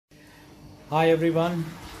Hi everyone,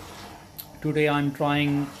 today I'm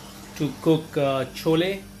trying to cook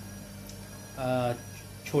chole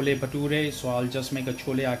bhature. So I'll just make a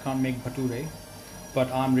chole. I can't make bhature,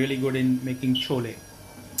 but I'm really good in making chole,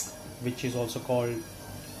 which is also called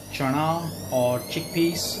chana or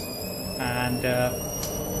chickpeas.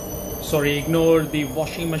 And sorry, ignore the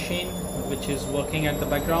washing machine which is working at the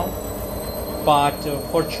background. But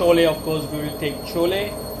for chole, of course, we will take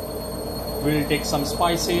chole. We'll take some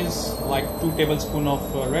spices like 2 tablespoons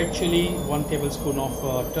of red chili, 1 tablespoon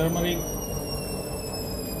of turmeric,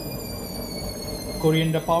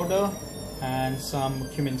 coriander powder, and some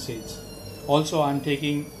cumin seeds. Also, I'm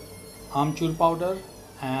taking amchur powder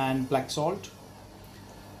and black salt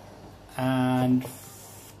and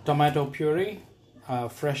tomato puree,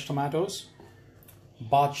 fresh tomatoes,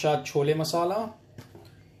 Badshah Chhole Masala,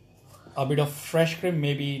 a bit of fresh cream,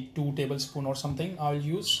 maybe 2 tablespoons or something I'll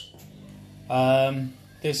use.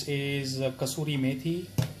 This is kasuri methi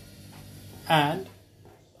and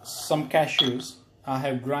some cashews. I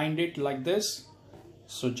have grind it like this.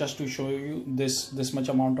 So just to show you this much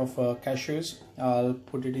amount of cashews, I'll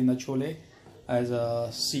put it in the chole as a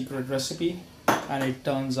secret recipe, and it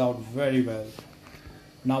turns out very well.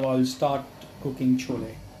 Now I'll start cooking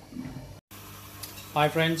chole. Hi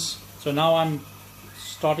friends, so now I'm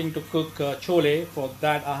starting to cook chole. For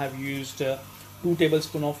that I have used 2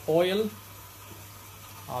 tablespoons of oil.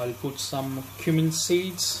 I'll put some cumin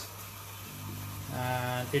seeds,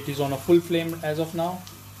 and it is on a full flame as of now.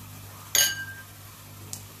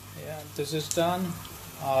 Yeah, this is done.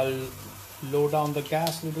 I'll low down the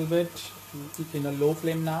gas a little bit in a low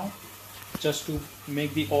flame now, just to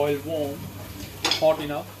make the oil warm, hot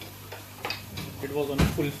enough. It was on a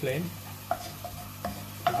full flame.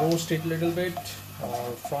 Roast it a little bit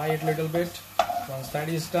or fry it a little bit. Once that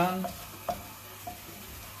is done,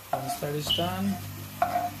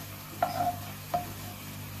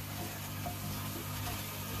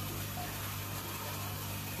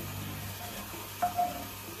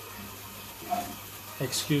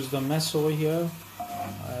 excuse the mess over here,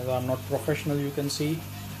 as I'm not professional, you can see.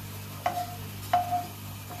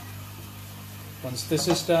 Once this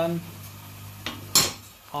is done,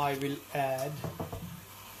 I will add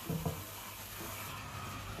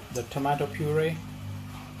the tomato puree,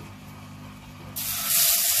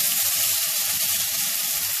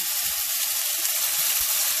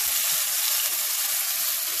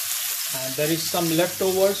 and there is some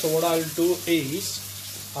leftover. So what I'll do is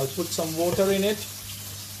I'll put some water in it,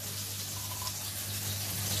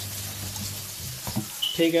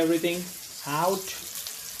 take everything out.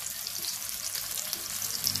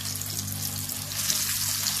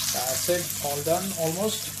 That's it, all done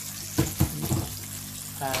almost.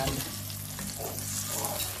 And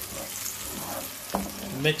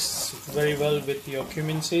mix very well with your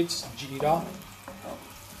cumin seeds, jeera.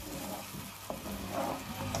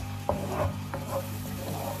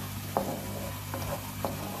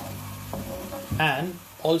 And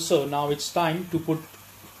also now it's time to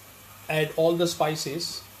add all the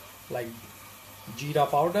spices like jeera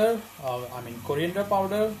powder, coriander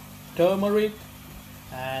powder, turmeric,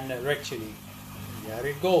 and red chili. Here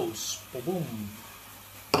it goes. Boom.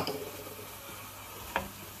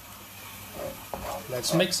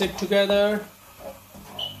 Let's mix it together.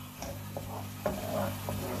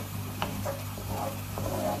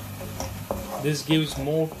 This gives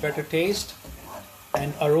more better taste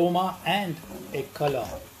and aroma and a color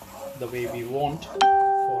the way we want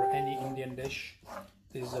for any Indian dish.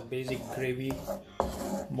 This is a basic gravy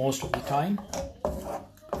most of the time.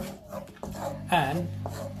 And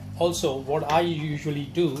also what I usually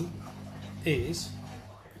do is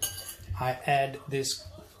I add this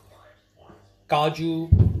kaju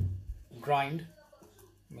grind,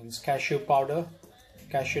 means cashew powder,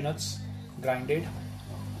 cashew nuts grinded,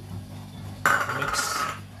 mix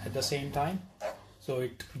at the same time, so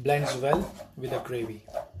it blends well with the gravy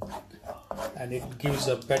and it gives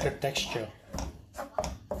a better texture,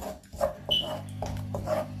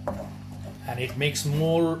 and it makes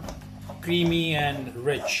more creamy and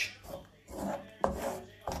rich.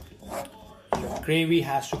 Your gravy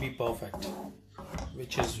has to be perfect,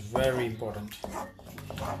 which is very important.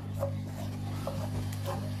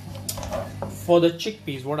 For the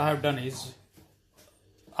chickpeas, what I have done is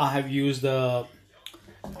I have used the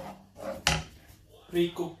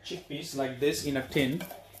pre-cooked chickpeas like this in a tin.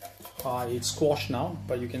 It's squashed now,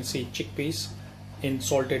 but you can see chickpeas in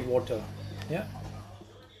salted water. Yeah,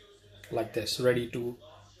 like this, ready to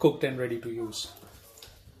cooked and ready to use.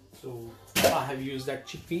 So I have used that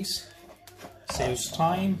chickpeas. Saves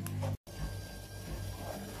time.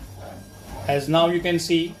 As now you can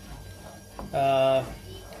see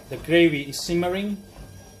The gravy is simmering,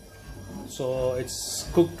 so it's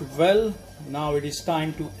cooked well. Now it is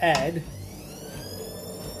time to add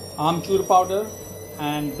amchur powder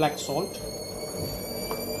and black salt.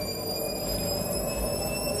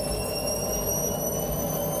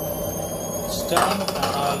 It's done, and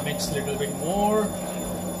I'll mix a little bit more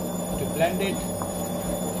to blend it.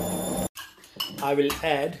 I will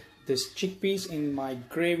add this chickpeas in my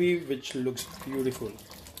gravy, which looks beautiful.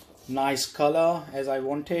 Nice color as I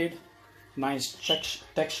wanted, nice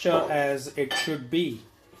texture as it should be.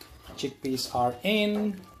 Chickpeas are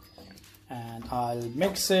in, and I'll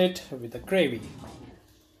mix it with the gravy.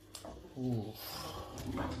 Ooh.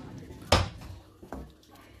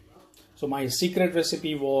 So my secret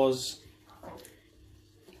recipe was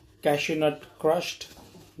cashew nut crushed,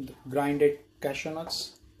 grinded cashew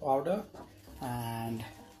nuts powder, and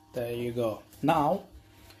there you go. Now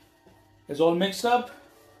it's all mixed up,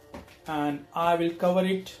 and I will cover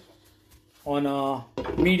it on a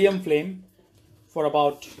medium flame for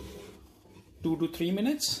about 2 to 3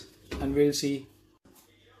 minutes, and we'll see.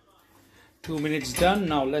 2 minutes done.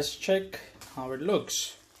 Now let's check how it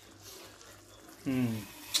looks.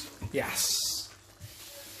 Yes,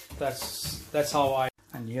 that's how I.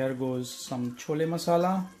 And here goes some chole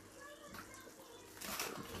masala,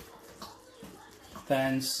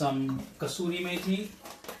 then some kasuri methi.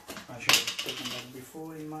 I should have taken that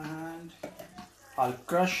before in my hand. I'll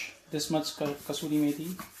crush this much kasuri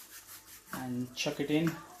methi and chuck it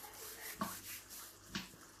in,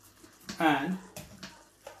 and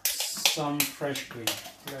some fresh cream.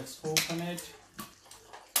 Let's open it.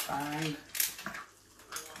 Bang.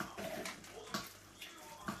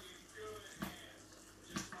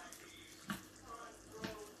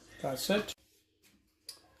 That's it.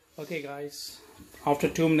 Okay guys, after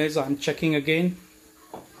 2 minutes I'm checking again.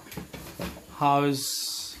 How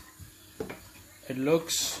is it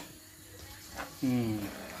looks?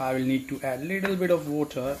 I will need to add a little bit of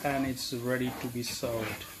water, and it's ready to be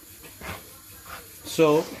served.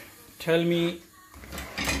 So tell me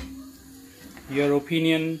your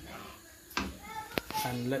opinion,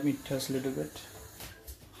 and let me test a little bit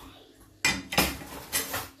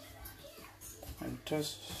and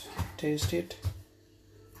taste it.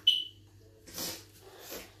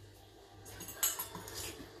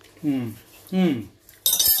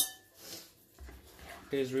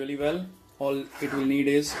 Tastes really well. All it will need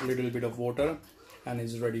is a little bit of water, and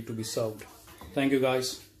is ready to be served. Thank you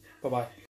guys. Bye bye.